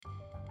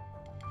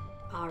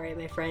All right,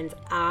 my friends,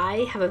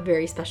 I have a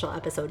very special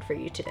episode for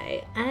you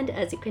today. And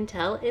as you can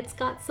tell, it's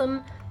got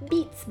some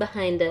beats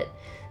behind it.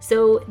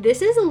 So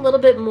this is a little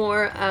bit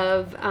more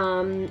of,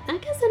 I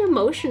guess, an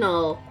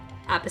emotional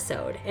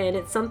episode. And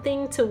it's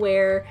something to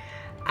where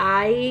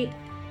I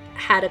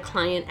had a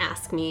client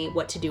ask me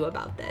what to do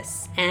about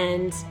this.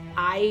 And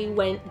I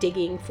went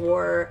digging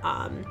for,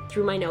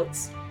 through my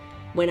notes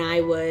when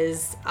I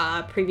was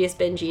a previous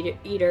binge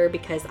eater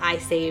because I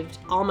saved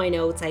all my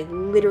notes. I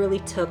literally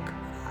took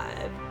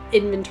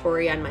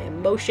inventory on my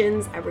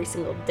emotions every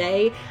single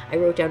day. I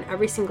wrote down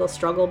every single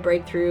struggle,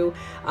 breakthrough,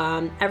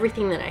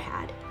 everything that I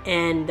had.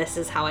 And this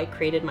is how I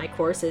created my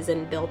courses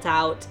and built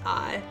out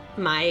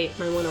my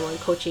one-on-one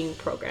coaching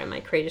program,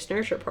 my Courageous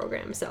Nourisher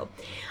program. So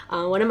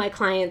one of my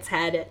clients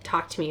had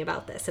talked to me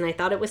about this, and I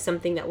thought it was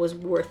something that was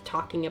worth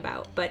talking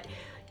about. But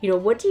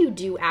what do you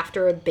do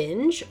after a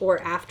binge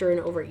or after an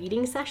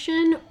overeating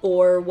session?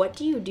 Or what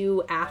do you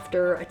do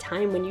after a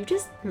time when you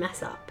just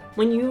mess up?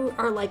 When you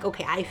are like,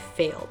 okay, I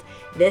failed.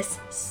 This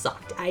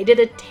sucked. I did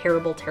a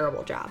terrible,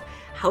 terrible job.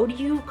 How do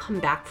you come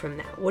back from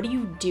that? What do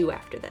you do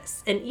after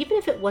this? And even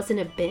if it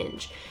wasn't a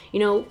binge,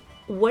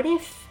 what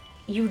if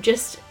you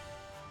just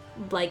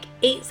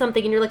ate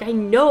something and you're like, I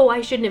know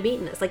I shouldn't have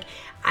eaten this.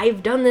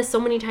 I've done this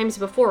so many times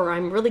before, or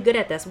I'm really good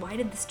at this. Why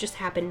did this just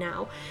happen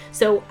now?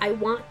 So I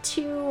want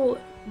to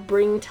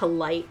bring to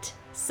light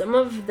some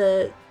of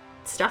the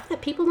stuff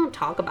that people don't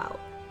talk about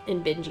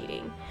in binge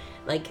eating.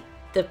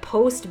 The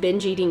post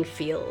binge eating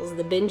feels,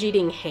 the binge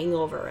eating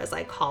hangover, as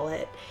I call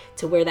it,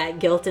 to where that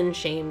guilt and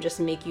shame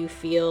just make you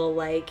feel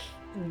like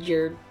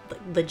you're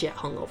legit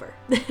hungover.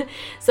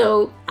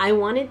 So I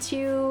wanted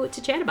to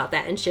chat about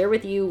that and share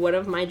with you one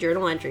of my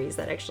journal entries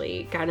that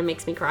actually kind of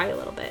makes me cry a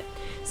little bit.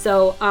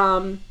 So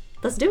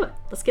let's do it.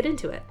 Let's get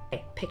into it.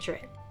 Okay, picture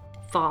it.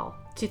 Fall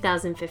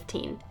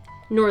 2015,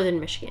 Northern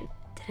Michigan.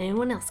 Did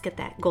anyone else get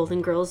that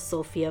Golden Girls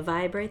Sophia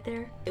vibe right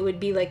there? It would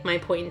be my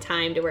point in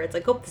time to where it's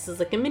this is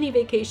a mini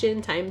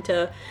vacation, time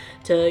to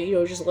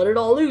just let it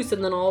all loose,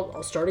 and then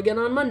I'll start again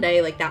on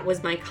Monday. That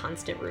was my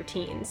constant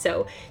routine.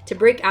 So to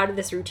break out of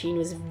this routine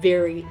was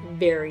very,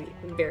 very,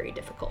 very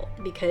difficult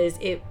because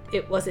it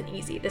wasn't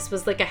easy. This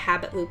was a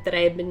habit loop that I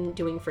had been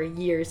doing for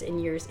years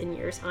and years and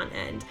years on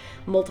end,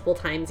 multiple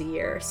times a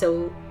year.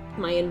 So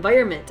my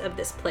environment of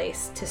this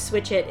place, to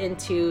switch it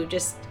into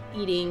just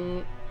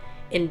eating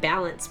in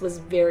balance, was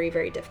very,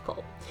 very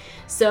difficult.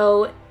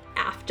 So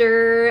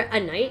after a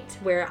night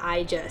where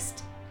I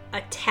just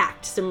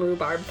attacked some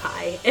rhubarb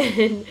pie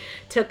and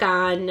took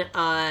on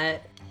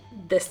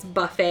this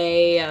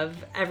buffet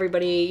of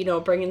everybody,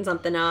 bringing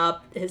something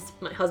up.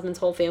 My husband's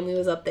whole family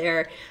was up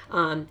there.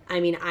 I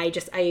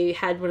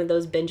had one of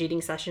those binge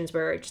eating sessions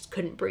where I just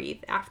couldn't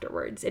breathe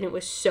afterwards, and it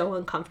was so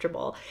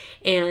uncomfortable.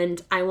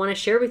 And I want to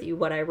share with you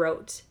what I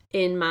wrote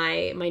in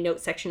my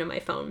notes section of my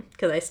phone,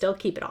 because I still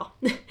keep it all.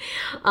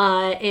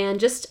 And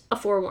just a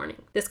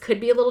forewarning, this could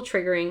be a little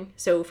triggering.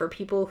 So for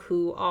people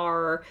who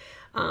are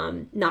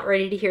not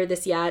ready to hear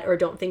this yet, or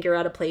don't think you're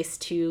at a place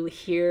to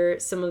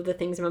hear some of the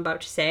things I'm about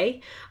to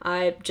say,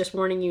 I'm just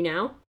warning you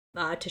now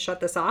to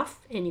shut this off,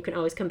 and you can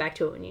always come back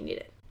to it when you need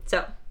it.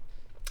 So,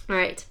 all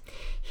right,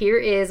 here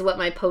is what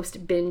my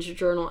post-binge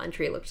journal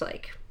entry looked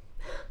like.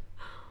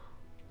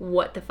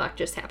 What the fuck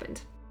just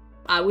happened?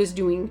 I was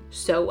doing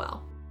so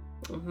well.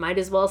 Might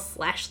as well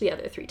slash the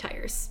other 3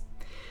 tires.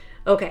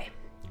 Okay,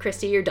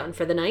 Christy, you're done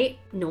for the night.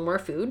 No more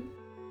food.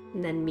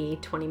 And then me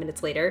 20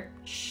 minutes later,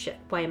 shit,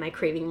 why am I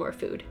craving more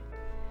food?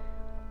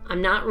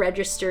 I'm not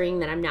registering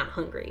that I'm not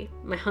hungry.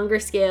 My hunger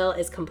scale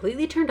is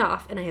completely turned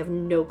off and I have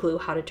no clue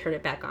how to turn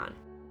it back on.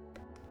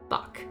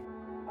 Fuck.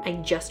 I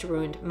just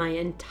ruined my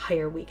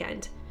entire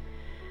weekend.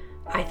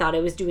 I thought I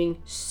was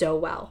doing so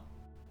well.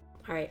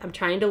 All right, I'm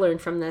trying to learn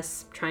from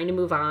this, trying to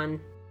move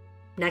on.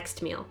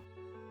 Next meal.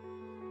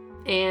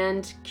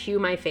 And cue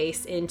my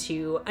face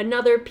into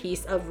another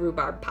piece of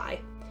rhubarb pie.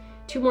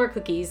 2 more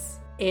cookies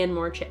and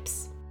more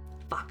chips.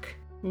 Fuck,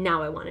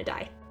 now I want to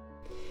die.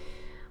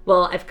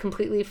 Well, I've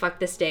completely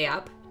fucked this day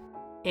up,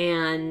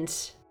 and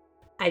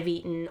I've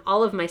eaten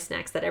all of my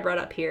snacks that I brought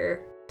up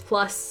here,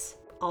 plus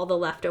all the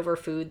leftover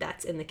food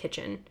that's in the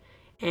kitchen.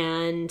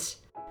 And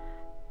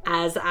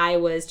as I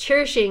was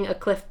cherishing a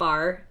Cliff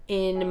Bar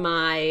in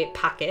my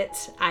pocket,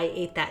 I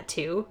ate that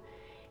too.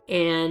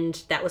 And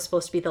that was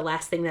supposed to be the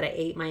last thing that I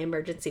ate, my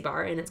emergency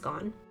bar, and it's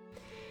gone.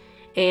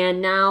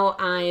 And now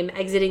I'm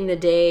exiting the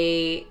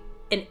day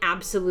an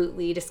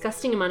absolutely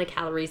disgusting amount of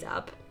calories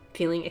up,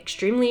 feeling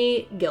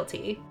extremely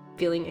guilty,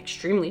 feeling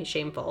extremely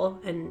shameful,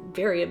 and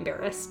very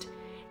embarrassed.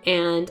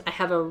 And I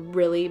have a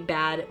really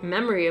bad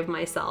memory of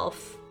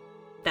myself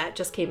that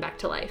just came back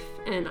to life,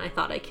 and I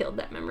thought I killed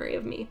that memory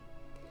of me.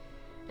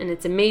 And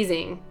it's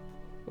amazing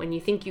when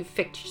you think you've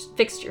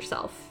fixed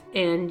yourself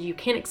and you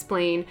can't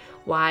explain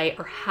why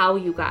or how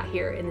you got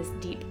here in this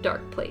deep,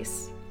 dark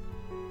place.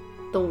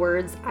 The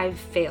words "I've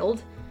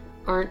failed"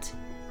 aren't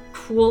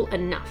cruel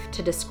enough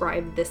to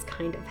describe this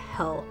kind of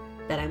hell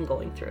that I'm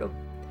going through.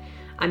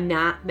 I'm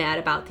not mad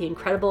about the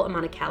incredible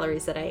amount of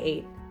calories that I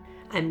ate.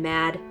 I'm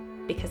mad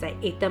because I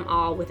ate them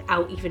all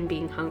without even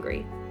being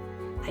hungry.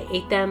 I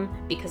ate them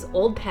because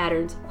old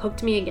patterns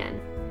hooked me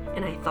again,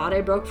 and I thought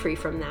I broke free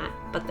from that,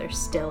 but they're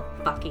still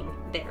fucking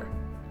there.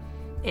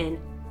 And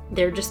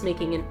they're just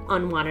making an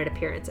unwanted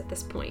appearance at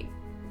this point.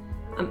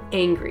 I'm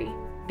angry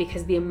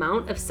because the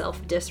amount of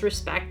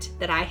self-disrespect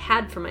that I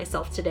had for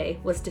myself today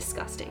was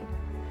disgusting.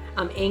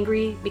 I'm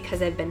angry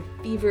because I've been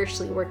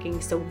feverishly working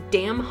so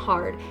damn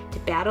hard to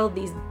battle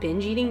these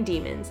binge-eating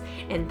demons,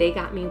 and they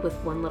got me with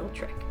one little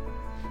trick.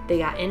 They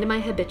got into my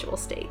habitual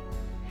state.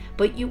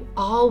 But you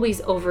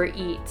always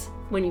overeat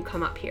when you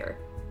come up here.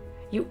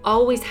 You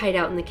always hide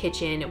out in the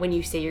kitchen when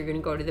you say you're going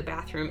to go to the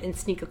bathroom and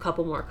sneak a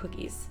couple more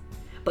cookies.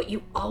 But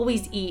you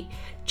always eat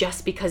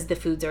just because the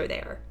foods are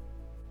there.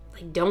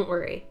 Like, don't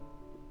worry.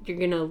 You're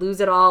going to lose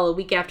it all a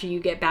week after you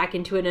get back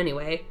into it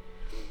anyway.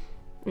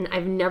 And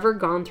I've never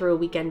gone through a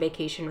weekend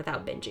vacation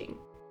without binging.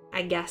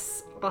 I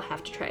guess I'll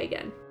have to try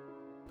again.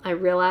 I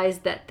realize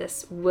that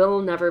this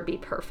will never be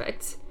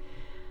perfect.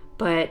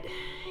 But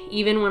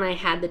even when I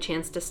had the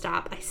chance to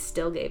stop, I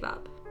still gave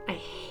up. I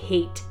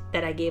hate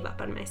that I gave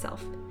up on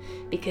myself,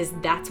 because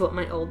that's what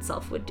my old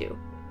self would do.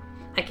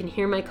 I can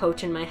hear my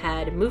coach in my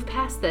head, move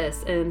past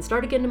this and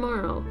start again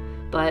tomorrow.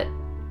 But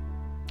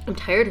I'm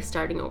tired of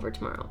starting over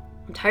tomorrow.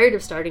 I'm tired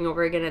of starting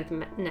over again at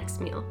the next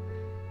meal.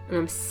 And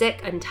I'm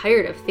sick and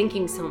tired of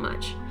thinking so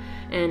much.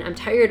 And I'm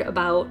tired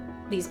about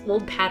these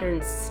old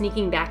patterns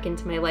sneaking back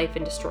into my life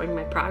and destroying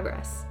my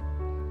progress.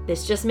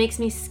 This just makes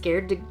me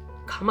scared to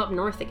come up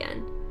north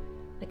again.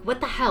 Like,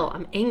 what the hell?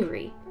 I'm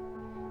angry.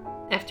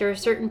 After a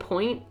certain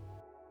point,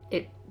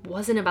 it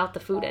wasn't about the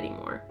food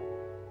anymore.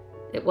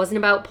 It wasn't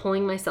about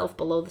pulling myself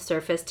below the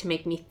surface to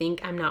make me think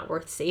I'm not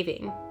worth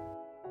saving.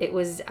 It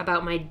was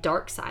about my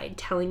dark side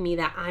telling me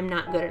that I'm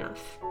not good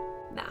enough,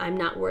 that I'm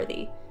not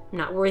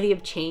worthy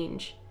of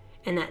change,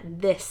 and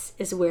that this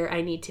is where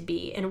I need to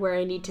be and where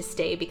I need to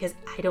stay because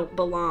I don't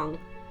belong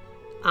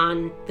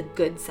on the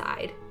good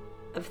side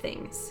of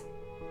things.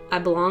 I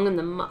belong in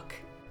the muck,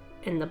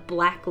 in the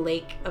black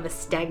lake of a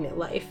stagnant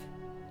life.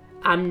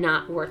 I'm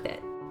not worth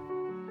it.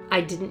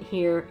 I didn't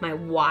hear my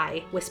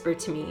why whisper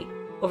to me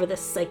over the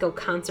psycho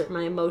concert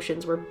my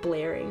emotions were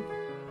blaring.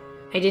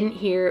 I didn't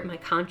hear my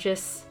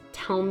conscious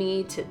tell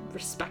me to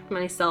respect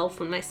myself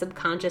when my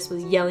subconscious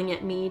was yelling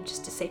at me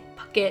just to say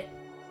fuck it.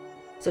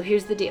 So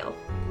here's the deal.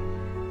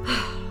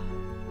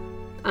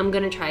 I'm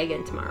gonna try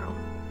again tomorrow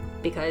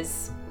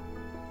because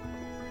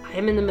I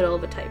am in the middle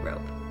of a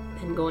tightrope,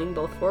 and going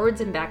both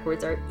forwards and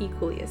backwards are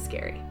equally as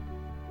scary.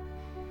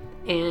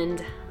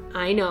 And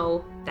I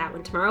know that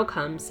when tomorrow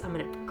comes, I'm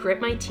gonna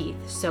grip my teeth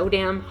so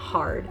damn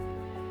hard,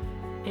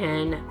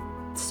 and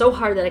so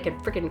hard that I could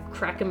freaking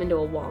crack them into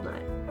a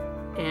walnut.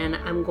 And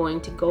I'm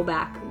going to go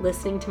back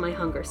listening to my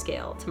hunger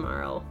scale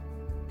tomorrow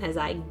as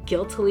I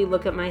guiltily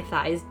look at my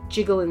thighs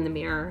jiggle in the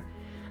mirror.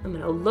 I'm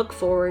going to look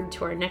forward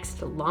to our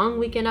next long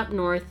weekend up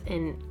north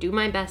and do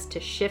my best to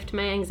shift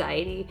my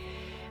anxiety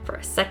for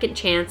a second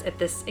chance at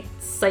this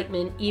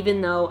excitement,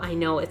 even though I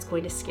know it's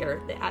going to scare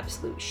the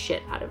absolute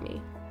shit out of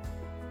me.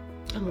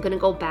 I'm going to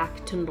go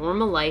back to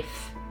normal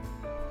life,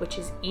 which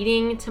is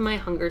eating to my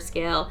hunger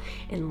scale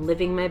and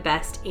living my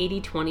best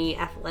 80-20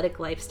 athletic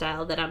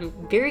lifestyle that I'm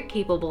very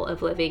capable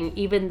of living,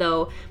 even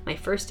though my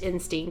first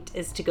instinct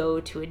is to go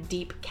to a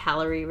deep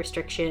calorie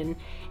restriction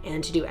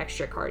and to do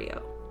extra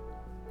cardio.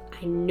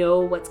 I know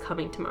what's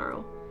coming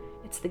tomorrow.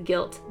 It's the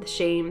guilt, the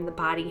shame, the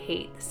body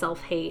hate, the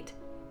self-hate,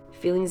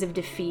 feelings of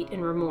defeat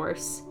and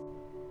remorse.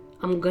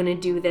 I'm gonna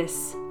do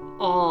this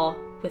all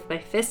with my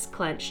fists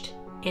clenched,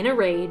 in a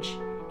rage,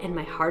 and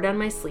my heart on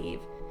my sleeve,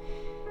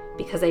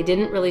 because I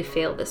didn't really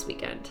fail this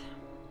weekend.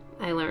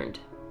 I learned.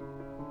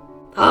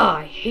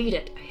 I hate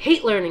it. I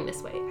hate learning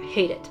this way. I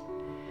hate it.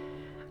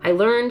 I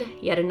learned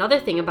yet another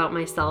thing about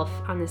myself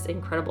on this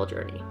incredible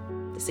journey,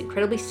 this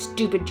incredibly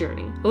stupid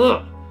journey.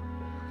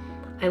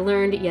 I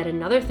learned yet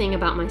another thing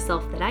about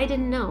myself that I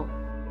didn't know,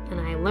 and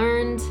I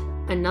learned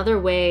another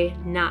way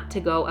not to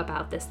go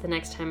about this the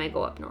next time I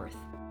go up north.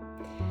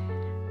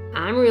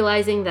 I'm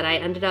realizing that I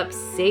ended up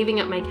saving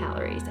up my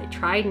calories. I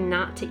tried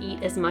not to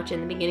eat as much in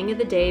the beginning of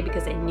the day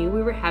because I knew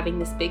we were having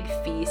this big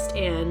feast,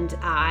 and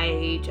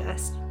I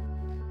just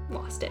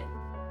lost it.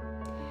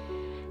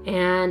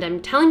 And I'm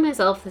telling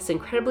myself this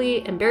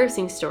incredibly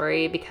embarrassing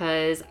story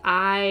because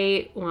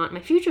I want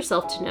my future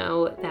self to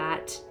know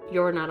that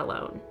you're not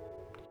alone.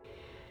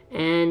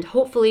 And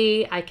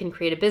hopefully I can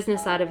create a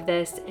business out of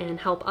this and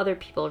help other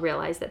people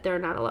realize that they're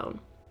not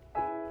alone.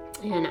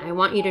 And I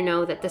want you to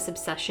know that this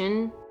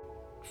obsession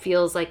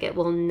feels like it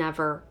will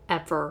never,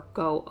 ever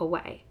go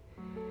away.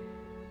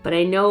 But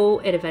I know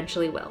it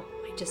eventually will.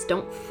 I just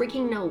don't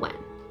freaking know when.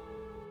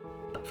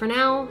 But for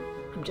now,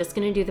 I'm just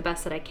gonna do the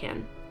best that I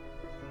can.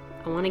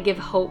 I want to give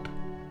hope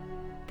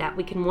that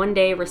we can one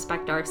day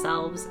respect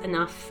ourselves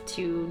enough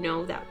to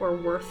know that we're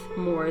worth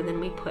more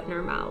than we put in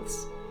our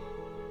mouths.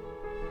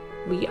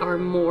 We are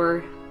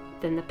more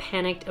than the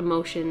panicked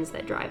emotions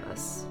that drive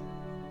us,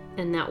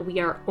 and that we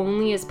are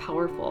only as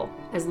powerful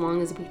as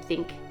long as we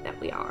think that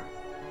we are.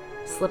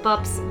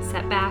 Slip-ups and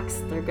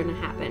setbacks, they're gonna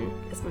happen,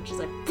 as much as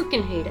I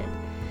freaking hate it.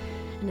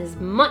 And as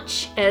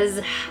much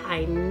as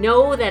I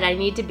know that I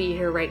need to be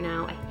here right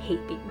now, I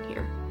hate being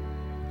here.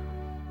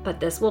 But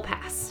this will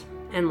pass,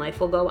 and life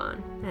will go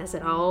on, as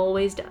it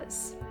always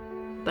does.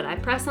 But I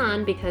press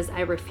on because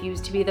I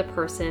refuse to be the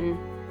person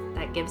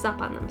that gives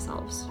up on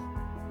themselves.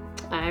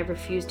 I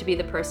refuse to be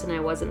the person I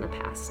was in the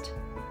past.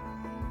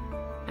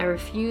 I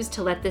refuse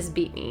to let this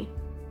beat me.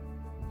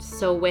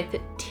 So with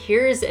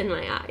tears in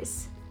my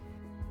eyes,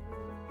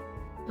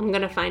 I'm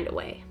gonna find a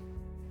way.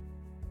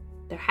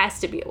 There has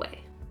to be a way.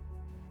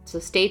 So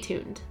stay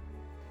tuned.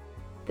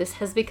 This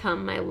has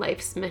become my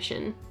life's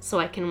mission so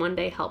I can one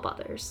day help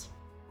others.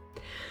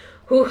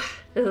 Whew,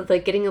 it's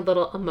like getting a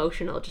little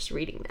emotional just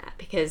reading that,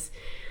 because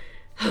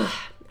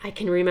I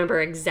can remember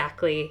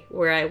exactly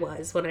where I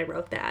was when I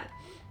wrote that.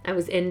 I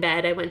was in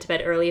bed. I went to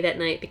bed early that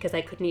night because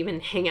I couldn't even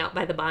hang out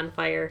by the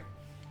bonfire.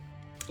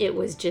 It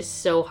was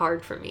just so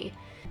hard for me.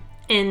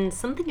 And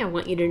something I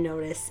want you to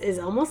notice is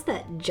almost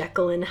that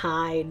Jekyll and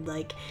Hyde,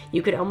 like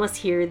you could almost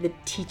hear the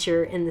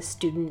teacher and the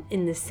student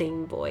in the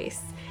same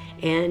voice.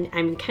 And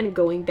I'm kind of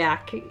going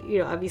back,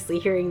 obviously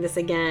hearing this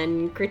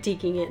again,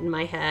 critiquing it in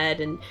my head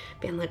and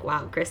being like,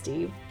 wow,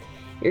 Christy,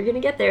 you're going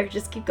to get there.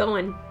 Just keep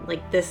going.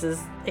 Like, this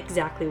is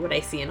exactly what I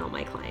see in all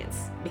my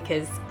clients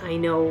because I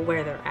know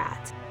where they're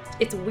at.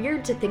 It's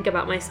weird to think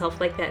about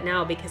myself like that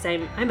now because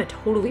I'm a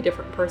totally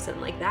different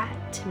person. Like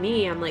that, to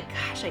me, I'm like,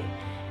 gosh,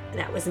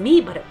 that was me,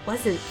 but it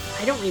wasn't.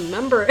 I don't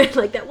remember.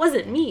 Like, that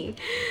wasn't me.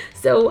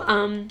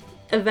 So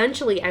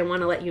eventually I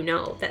want to let you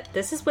know that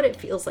this is what it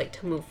feels like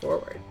to move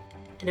forward.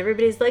 And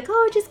everybody's like,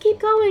 oh, just keep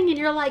going. And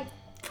you're like,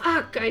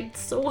 fuck, it's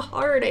so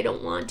hard. I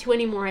don't want to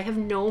anymore. I have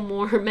no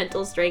more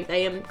mental strength. I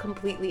am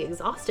completely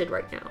exhausted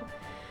right now.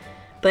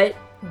 But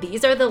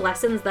these are the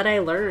lessons that I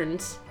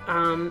learned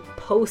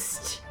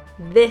post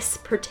this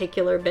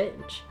particular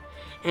binge.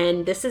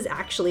 And this is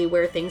actually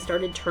where things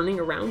started turning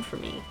around for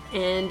me.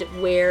 And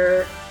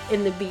where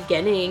in the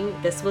beginning,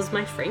 this was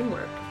my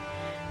framework.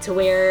 To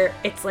where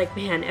it's like,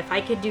 man, if I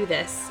could do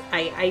this,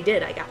 I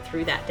did. I got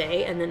through that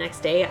day. And the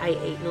next day I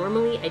ate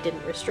normally. I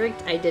didn't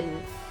restrict. I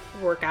didn't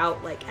work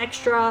out like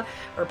extra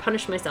or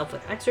punish myself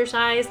with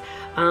exercise.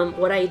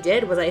 What I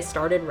did was I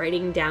started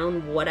writing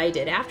down what I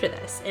did after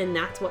this. And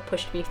that's what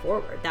pushed me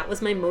forward. That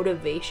was my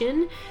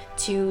motivation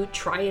to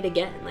try it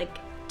again. Like,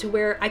 to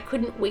where I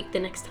couldn't wait the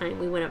next time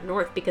we went up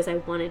north because I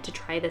wanted to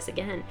try this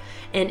again.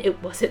 And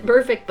it wasn't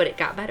perfect, but it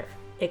got better.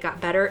 It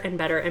got better and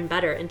better and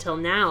better until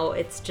now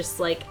it's just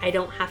like I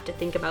don't have to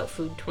think about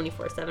food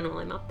 24/7 while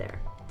I'm up there.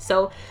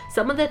 So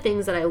some of the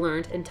things that I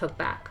learned and took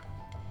back.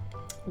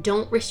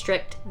 Don't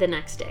restrict the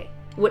next day.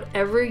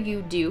 Whatever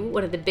you do,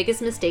 one of the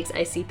biggest mistakes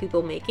I see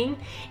people making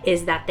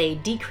is that they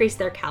decrease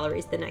their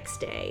calories the next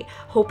day,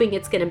 hoping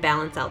it's going to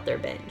balance out their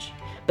binge.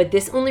 But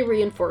this only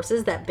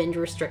reinforces that binge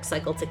restrict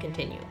cycle to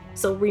continue.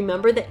 So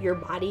remember that your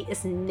body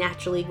is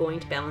naturally going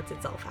to balance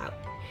itself out.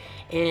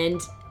 And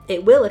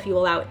it will if you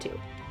allow it to.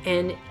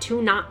 And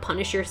to not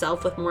punish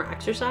yourself with more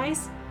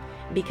exercise,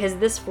 because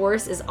this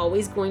force is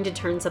always going to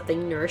turn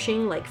something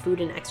nourishing like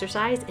food and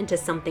exercise into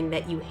something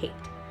that you hate.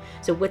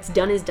 So what's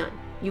done is done.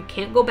 You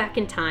can't go back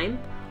in time.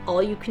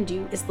 All you can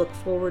do is look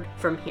forward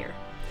from here.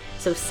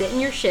 So sit in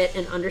your shit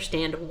and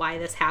understand why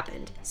this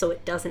happened so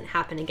it doesn't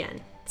happen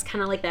again. It's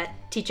kind of like that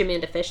teach a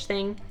man to fish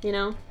thing,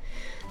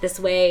 This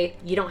way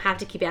you don't have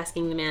to keep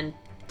asking the man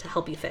to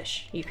help you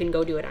fish. You can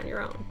go do it on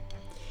your own.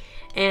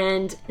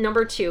 And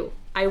number 2,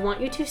 I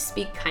want you to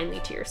speak kindly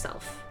to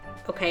yourself,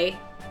 okay?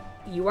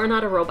 You are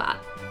not a robot.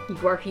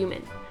 You are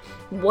human.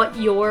 What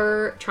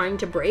you're trying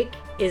to break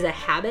is a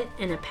habit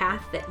and a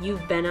path that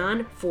you've been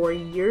on for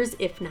years,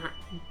 if not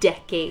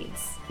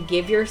decades.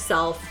 Give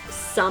yourself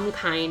some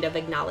kind of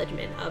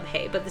acknowledgement of,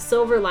 hey, but the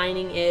silver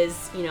lining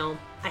is,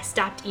 I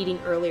stopped eating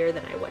earlier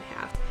than I would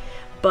have.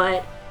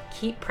 But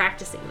keep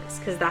practicing this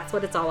because that's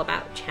what it's all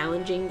about,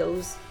 challenging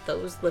those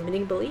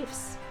limiting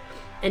beliefs.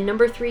 And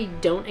number 3,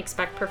 don't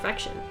expect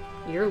perfection.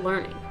 You're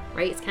learning,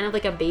 right? It's kind of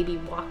like a baby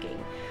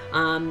walking.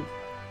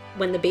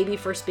 When the baby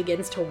first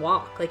begins to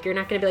walk, like you're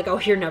not going to be like, oh,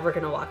 you're never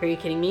going to walk. Are you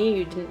kidding me?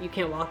 You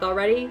can't walk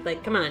already?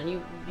 Like, come on,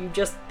 you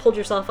just pulled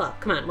yourself up.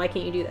 Come on, why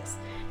can't you do this?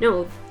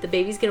 No, the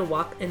baby's going to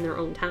walk in their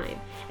own time.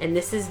 And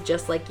this is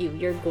just like you.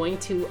 You're going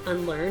to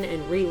unlearn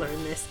and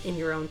relearn this in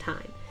your own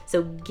time.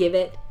 So give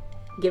it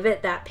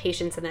that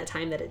patience and that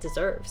time that it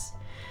deserves.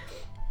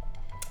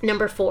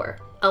 Number 4,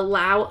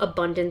 allow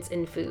abundance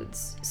in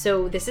foods.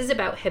 So this is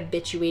about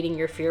habituating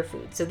your fear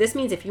food. So this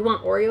means if you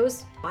want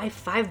Oreos, buy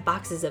 5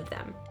 boxes of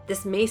them.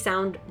 This may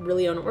sound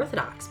really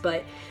unorthodox,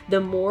 but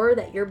the more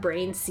that your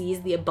brain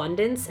sees the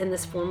abundance in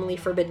this formerly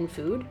forbidden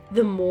food,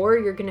 the more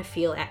you're going to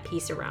feel at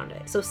peace around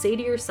it. So say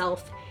to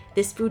yourself,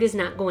 this food is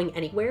not going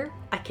anywhere.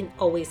 I can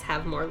always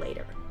have more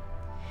later.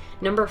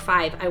 Number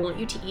 5, I want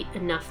you to eat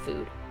enough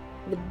food.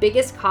 The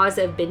biggest cause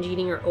of binge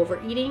eating or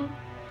overeating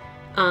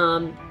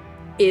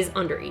is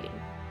undereating.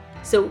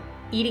 So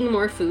eating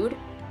more food,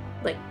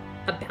 like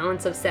a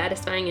balance of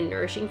satisfying and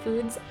nourishing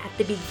foods at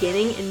the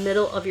beginning and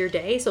middle of your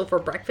day, so for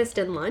breakfast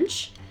and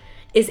lunch,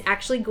 is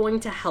actually going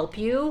to help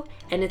you,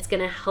 and it's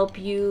going to help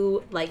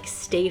you like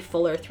stay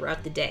fuller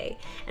throughout the day.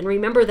 And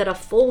remember that a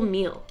full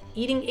meal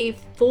eating a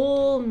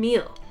full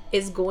meal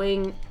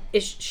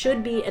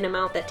should be an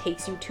amount that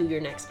takes you to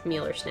your next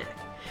meal or snack.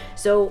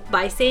 So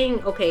by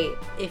saying, okay,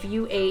 if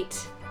you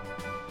ate,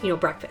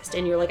 breakfast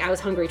and you're like, I was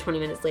hungry 20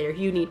 minutes later,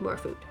 you need more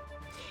food.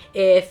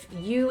 If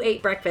you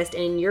ate breakfast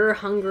and you're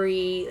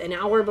hungry an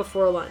hour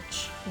before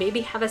lunch,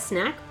 maybe have a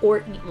snack or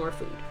eat more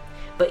food.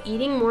 But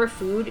eating more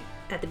food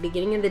at the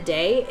beginning of the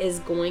day is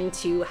going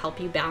to help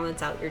you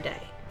balance out your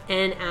day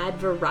and add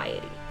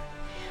variety.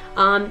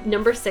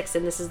 Number 6,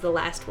 and this is the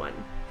last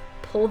one,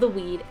 pull the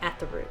weed at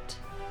the root.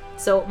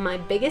 So my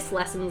biggest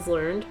lessons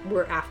learned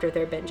were after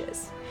their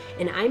binges.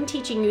 And I'm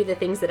teaching you the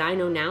things that I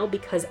know now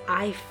because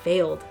I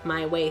failed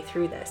my way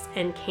through this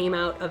and came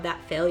out of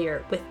that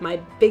failure with my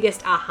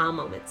biggest aha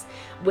moments,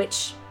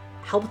 which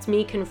helped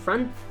me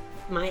confront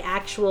my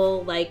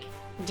actual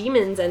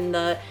demons and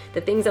the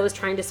things I was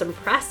trying to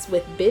suppress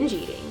with binge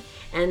eating.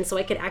 And so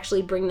I could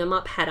actually bring them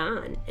up head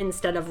on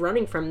instead of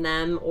running from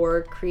them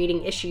or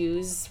creating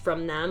issues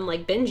from them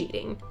like binge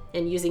eating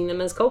and using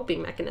them as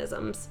coping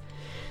mechanisms.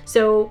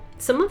 So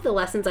some of the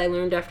lessons I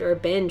learned after a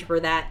binge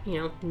were that,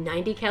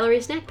 90 calorie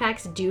snack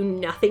packs do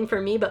nothing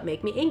for me but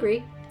make me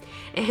angry.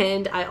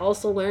 And I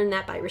also learned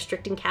that by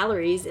restricting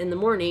calories in the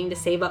morning to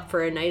save up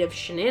for a night of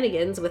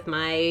shenanigans with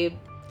my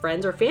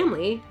friends or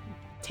family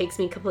takes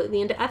me completely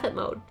into effort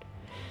mode.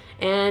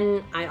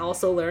 And I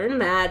also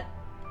learned that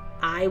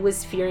I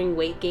was fearing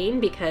weight gain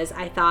because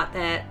I thought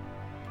that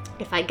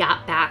if I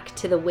got back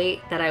to the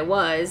weight that I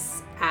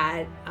was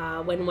at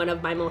when one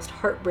of my most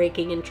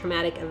heartbreaking and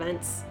traumatic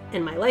events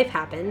in my life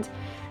happened,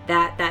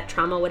 that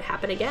trauma would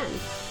happen again.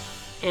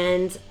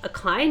 And a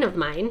client of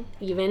mine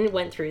even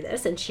went through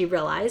this, and she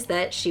realized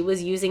that she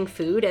was using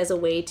food as a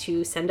way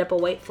to send up a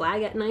white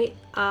flag at night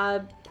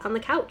on the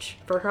couch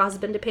for her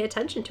husband to pay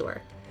attention to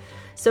her.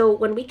 So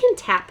when we can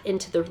tap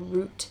into the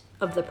root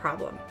of the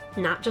problem,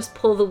 not just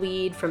pull the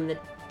weed from the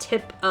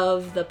tip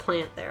of the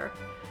plant there,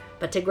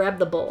 but to grab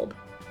the bulb,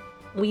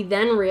 we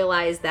then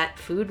realize that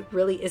food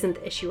really isn't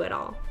the issue at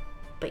all.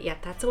 But yet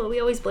that's what we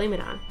always blame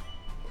it on.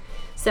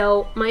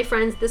 So my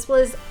friends, this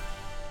was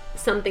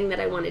something that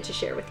I wanted to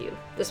share with you.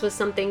 This was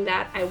something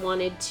that I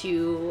wanted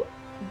to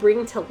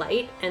bring to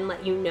light and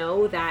let you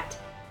know that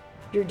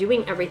you're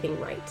doing everything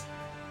right.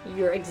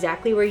 You're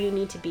exactly where you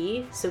need to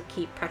be, so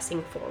keep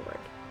pressing forward.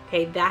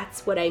 Okay,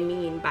 that's what I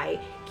mean by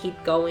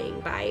keep going,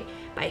 by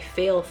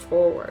fail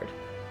forward.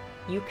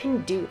 You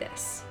can do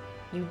this.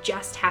 You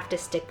just have to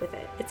stick with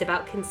it. It's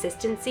about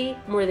consistency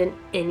more than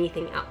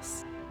anything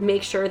else.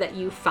 Make sure that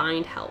you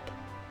find help.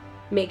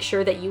 Make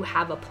sure that you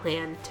have a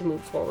plan to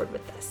move forward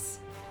with this,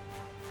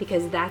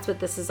 because that's what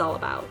this is all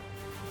about.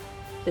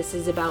 This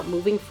is about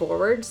moving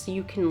forward so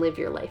you can live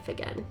your life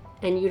again,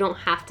 and you don't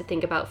have to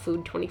think about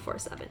food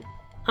 24/7.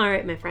 All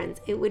right, my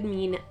friends, it would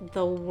mean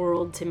the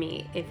world to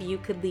me if you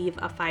could leave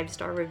a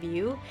 5-star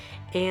review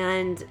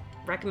and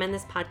recommend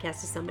this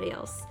podcast to somebody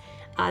else.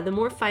 The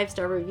more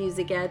 5-star reviews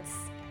it gets,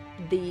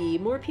 the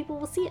more people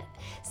will see it.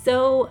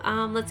 So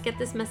let's get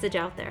this message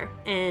out there.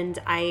 And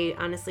I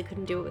honestly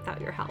couldn't do it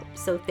without your help.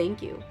 So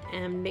thank you.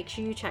 And make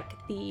sure you check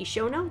the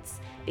show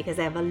notes because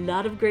I have a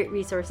lot of great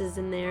resources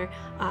in there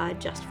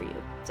just for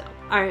you. So,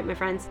 all right, my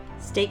friends,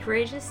 stay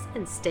courageous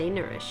and stay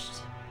nourished.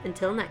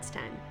 Until next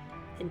time,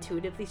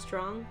 Intuitively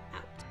Strong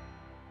out.